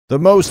The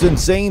most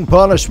insane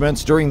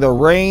punishments during the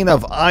reign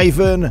of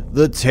Ivan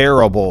the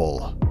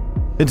Terrible.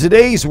 In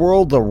today's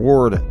world, the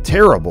word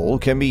terrible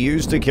can be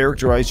used to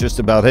characterize just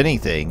about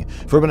anything,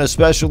 from an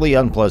especially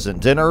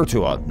unpleasant dinner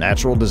to a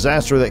natural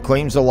disaster that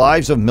claims the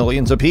lives of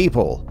millions of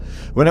people.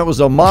 When it was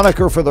a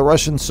moniker for the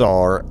Russian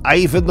Tsar,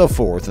 Ivan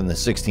IV, in the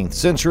 16th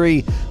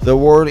century, the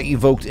word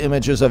evoked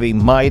images of a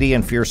mighty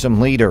and fearsome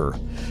leader.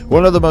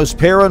 One of the most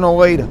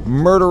paranoid,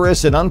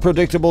 murderous, and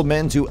unpredictable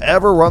men to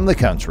ever run the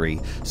country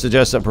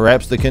suggests that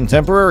perhaps the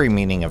contemporary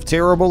meaning of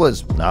terrible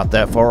is not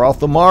that far off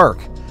the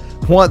mark.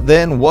 What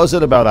then was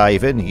it about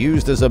Ivan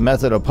used as a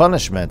method of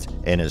punishment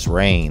in his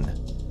reign?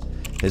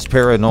 His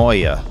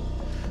paranoia.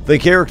 The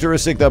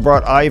characteristic that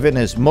brought Ivan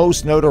his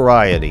most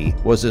notoriety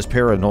was his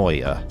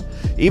paranoia.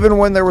 Even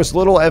when there was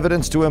little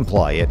evidence to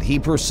imply it, he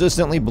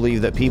persistently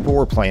believed that people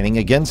were planning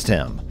against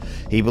him.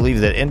 He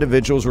believed that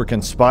individuals were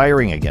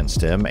conspiring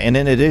against him, and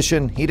in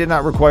addition, he did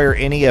not require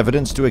any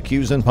evidence to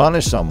accuse and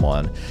punish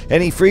someone,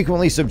 and he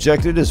frequently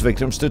subjected his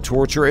victims to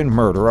torture and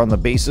murder on the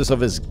basis of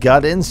his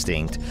gut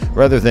instinct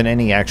rather than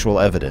any actual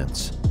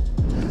evidence.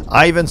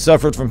 Ivan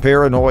suffered from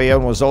paranoia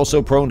and was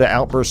also prone to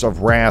outbursts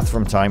of wrath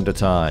from time to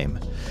time.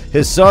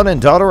 His son and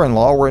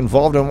daughter-in-law were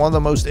involved in one of the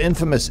most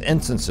infamous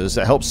instances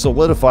that helped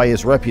solidify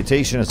his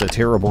reputation as a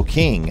terrible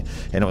king,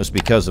 and it was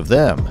because of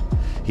them.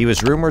 He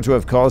was rumored to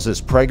have caused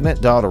his pregnant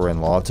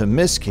daughter-in-law to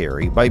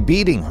miscarry by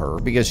beating her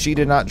because she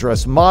did not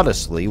dress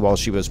modestly while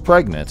she was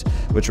pregnant,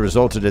 which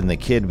resulted in the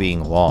kid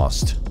being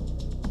lost.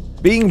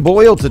 Being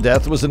boiled to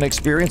death was an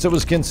experience that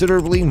was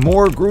considerably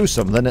more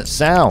gruesome than it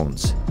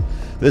sounds.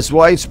 This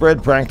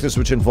widespread practice,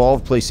 which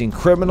involved placing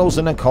criminals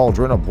in a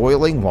cauldron of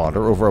boiling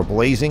water over a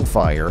blazing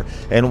fire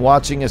and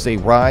watching as they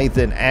writhed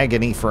in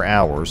agony for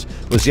hours,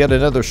 was yet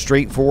another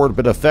straightforward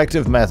but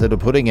effective method of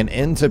putting an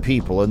end to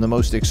people in the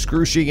most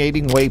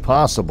excruciating way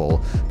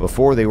possible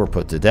before they were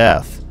put to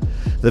death.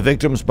 The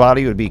victim's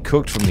body would be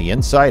cooked from the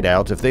inside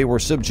out if they were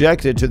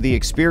subjected to the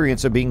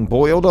experience of being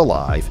boiled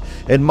alive,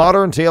 and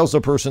modern tales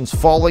of persons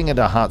falling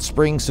into hot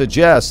springs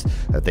suggest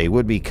that they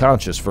would be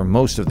conscious for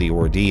most of the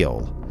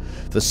ordeal.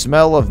 The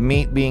smell of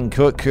meat being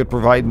cooked could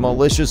provide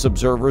malicious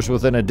observers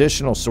with an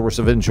additional source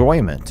of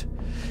enjoyment.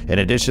 In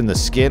addition, the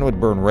skin would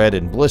burn red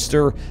and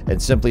blister,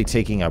 and simply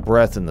taking a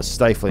breath in the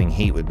stifling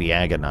heat would be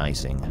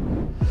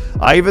agonizing.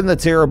 Ivan the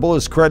Terrible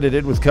is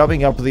credited with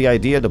coming up with the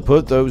idea to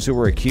put those who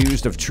were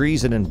accused of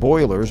treason in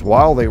boilers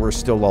while they were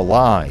still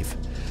alive.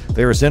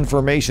 There is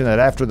information that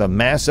after the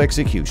mass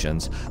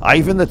executions,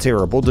 Ivan the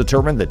Terrible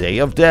determined the day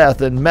of death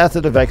and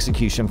method of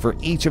execution for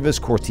each of his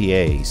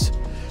courtiers.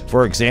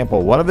 For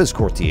example, one of his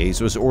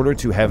courtiers was ordered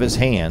to have his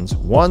hands,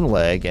 one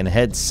leg, and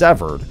head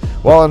severed,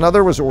 while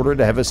another was ordered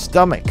to have his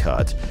stomach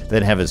cut,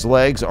 then have his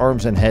legs,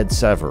 arms, and head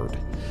severed.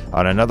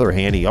 On another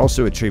hand, he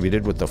also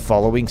attributed with the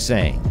following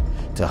saying: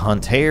 "To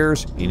hunt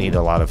hares, you need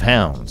a lot of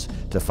hounds.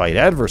 To fight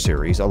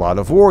adversaries, a lot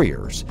of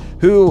warriors,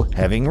 who,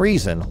 having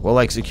reason, will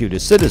execute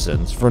his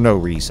citizens for no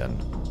reason."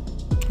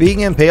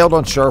 Being impaled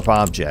on sharp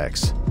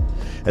objects.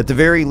 At the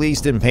very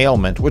least,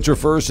 impalement, which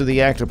refers to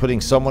the act of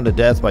putting someone to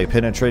death by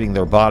penetrating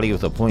their body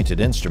with a pointed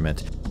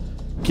instrument,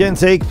 can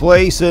take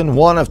place in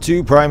one of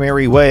two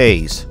primary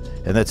ways.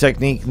 In the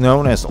technique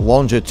known as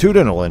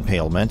longitudinal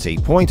impalement, a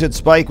pointed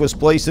spike was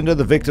placed into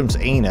the victim's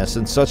anus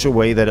in such a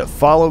way that it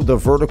followed the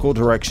vertical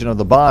direction of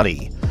the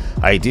body.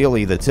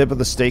 Ideally, the tip of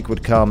the stake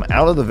would come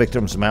out of the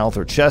victim's mouth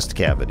or chest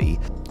cavity,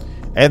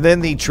 and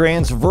then the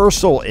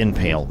transversal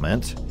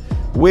impalement,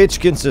 which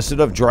consisted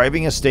of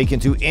driving a stake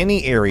into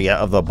any area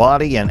of the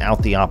body and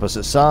out the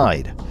opposite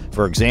side.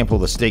 For example,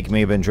 the stake may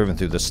have been driven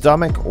through the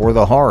stomach or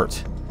the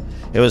heart.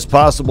 It was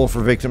possible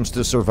for victims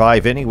to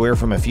survive anywhere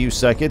from a few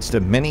seconds to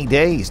many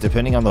days,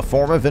 depending on the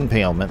form of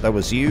impalement that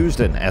was used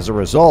and, as a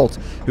result,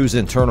 whose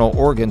internal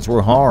organs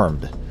were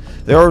harmed.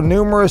 There are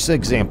numerous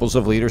examples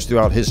of leaders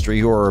throughout history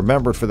who are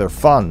remembered for their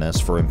fondness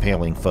for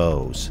impaling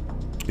foes.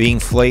 Being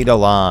flayed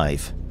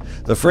alive.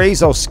 The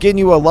phrase "I'll skin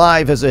you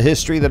alive" has a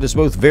history that is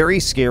both very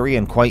scary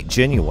and quite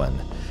genuine.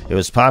 It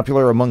was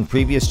popular among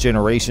previous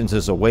generations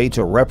as a way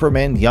to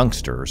reprimand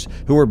youngsters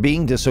who were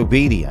being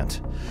disobedient.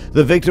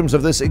 The victims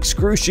of this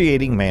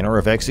excruciating manner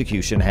of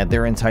execution had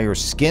their entire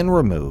skin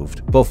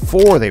removed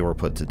before they were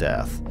put to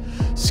death.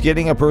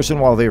 Skinning a person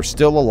while they are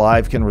still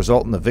alive can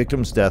result in the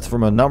victim's death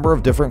from a number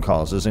of different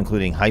causes,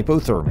 including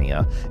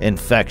hypothermia,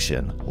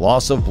 infection,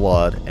 loss of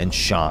blood, and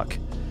shock.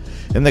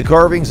 In the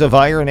carvings of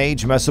Iron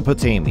Age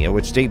Mesopotamia,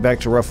 which date back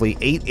to roughly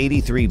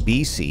 883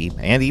 BC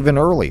and even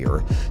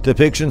earlier,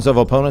 depictions of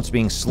opponents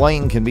being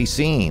slain can be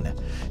seen.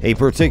 A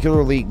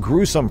particularly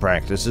gruesome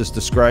practice is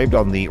described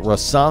on the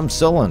Rasam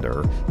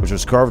cylinder, which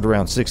was carved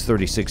around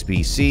 636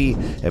 BC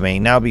and may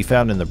now be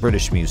found in the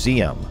British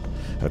Museum.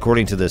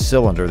 According to this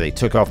cylinder, they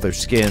took off their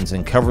skins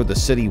and covered the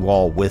city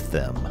wall with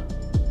them.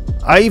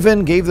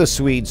 Ivan gave the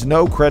Swedes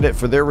no credit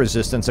for their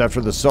resistance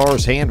after the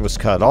Tsar's hand was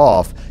cut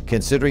off,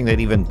 considering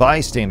that even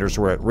bystanders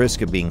were at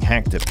risk of being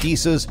hacked to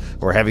pieces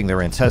or having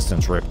their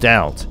intestines ripped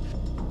out.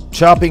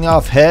 Chopping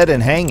off head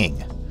and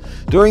hanging.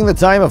 During the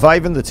time of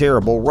Ivan the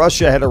Terrible,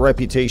 Russia had a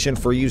reputation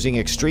for using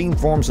extreme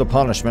forms of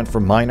punishment for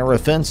minor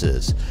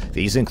offenses.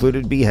 These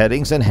included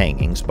beheadings and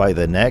hangings by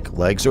the neck,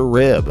 legs, or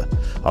rib.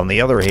 On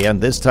the other hand,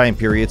 this time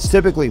period is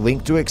typically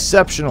linked to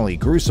exceptionally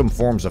gruesome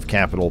forms of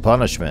capital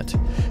punishment.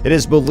 It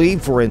is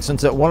believed, for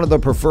instance, that one of the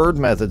preferred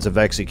methods of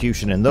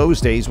execution in those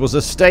days was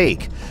a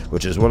stake,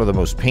 which is one of the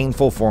most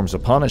painful forms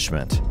of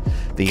punishment.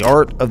 The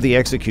art of the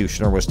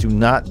executioner was to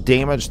not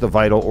damage the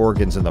vital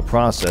organs in the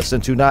process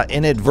and to not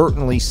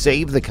inadvertently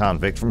save the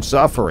convict from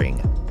suffering.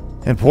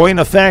 In point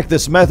of fact,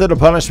 this method of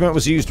punishment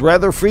was used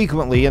rather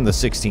frequently in the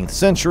 16th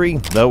century,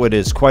 though it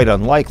is quite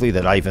unlikely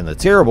that Ivan the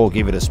Terrible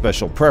gave it a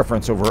special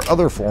preference over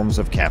other forms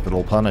of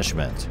capital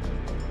punishment.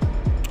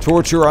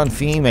 Torture on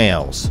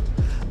females.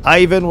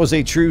 Ivan was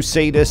a true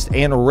sadist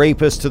and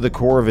rapist to the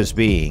core of his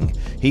being.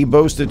 He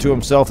boasted to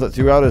himself that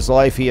throughout his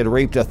life he had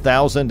raped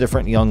 1,000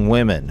 different young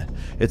women.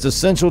 It's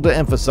essential to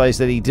emphasize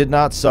that he did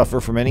not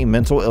suffer from any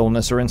mental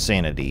illness or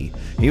insanity.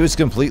 He was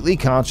completely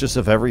conscious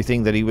of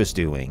everything that he was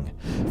doing.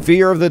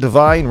 Fear of the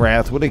divine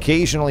wrath would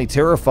occasionally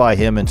terrify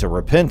him into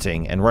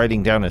repenting and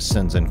writing down his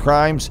sins and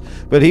crimes,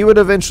 but he would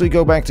eventually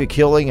go back to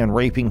killing and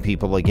raping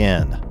people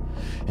again.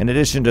 In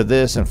addition to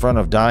this, in front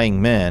of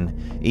dying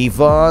men,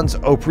 Ivan's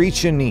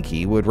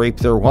oprichniki would rape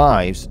their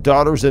wives,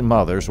 daughters, and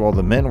mothers while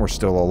the men were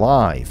still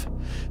alive.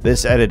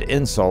 This added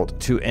insult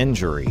to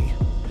injury.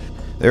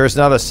 There is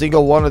not a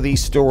single one of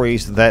these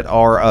stories that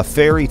are a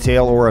fairy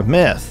tale or a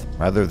myth.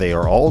 Rather, they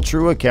are all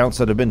true accounts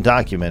that have been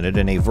documented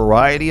in a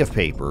variety of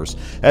papers,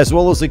 as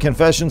well as the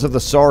confessions of the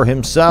Tsar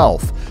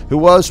himself, who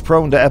was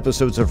prone to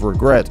episodes of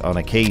regret on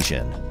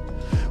occasion.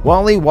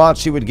 While he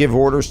watched, he would give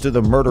orders to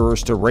the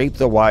murderers to rape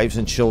the wives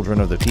and children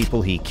of the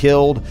people he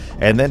killed,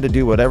 and then to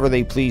do whatever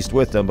they pleased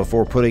with them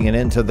before putting an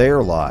end to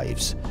their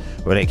lives.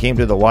 When it came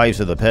to the wives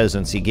of the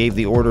peasants, he gave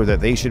the order that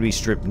they should be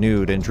stripped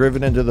nude and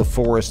driven into the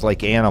forest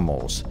like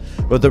animals.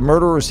 But the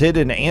murderers hid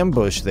in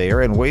ambush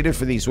there and waited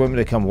for these women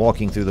to come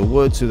walking through the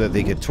woods so that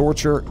they could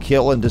torture,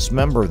 kill, and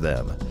dismember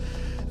them.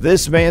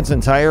 This man's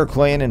entire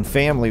clan and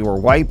family were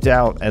wiped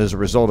out as a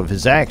result of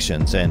his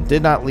actions and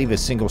did not leave a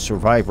single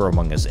survivor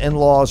among his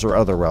in-laws or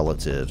other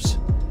relatives.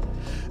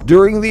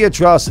 During the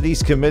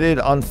atrocities committed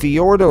on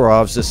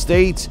Fyodorov's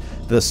estate,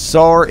 the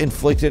Tsar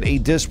inflicted a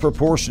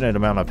disproportionate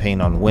amount of pain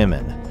on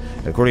women.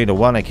 According to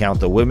one account,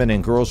 the women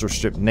and girls were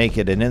stripped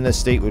naked and in the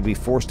state would be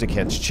forced to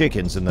catch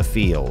chickens in the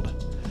field.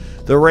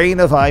 The reign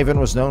of Ivan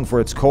was known for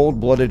its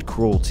cold-blooded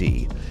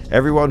cruelty.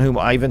 Everyone whom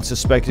Ivan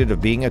suspected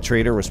of being a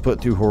traitor was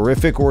put through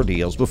horrific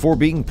ordeals before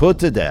being put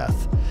to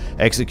death.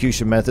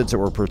 Execution methods that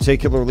were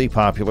particularly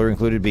popular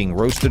included being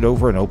roasted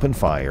over an open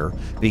fire,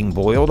 being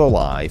boiled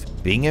alive,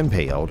 being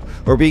impaled,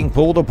 or being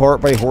pulled apart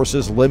by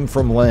horses limb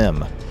from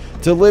limb.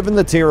 To live in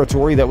the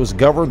territory that was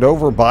governed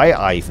over by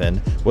Ivan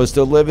was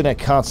to live in a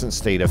constant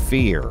state of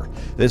fear.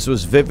 This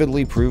was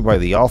vividly proved by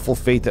the awful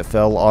fate that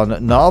fell on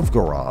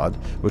Novgorod,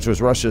 which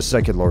was Russia's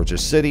second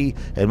largest city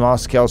and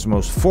Moscow's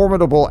most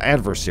formidable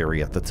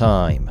adversary at the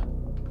time.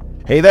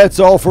 Hey, that's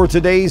all for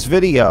today's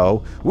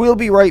video. We'll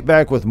be right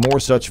back with more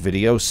such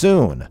videos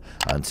soon.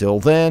 Until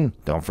then,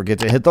 don't forget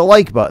to hit the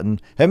like button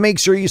and make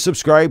sure you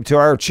subscribe to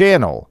our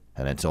channel.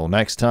 And until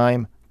next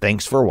time,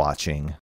 thanks for watching.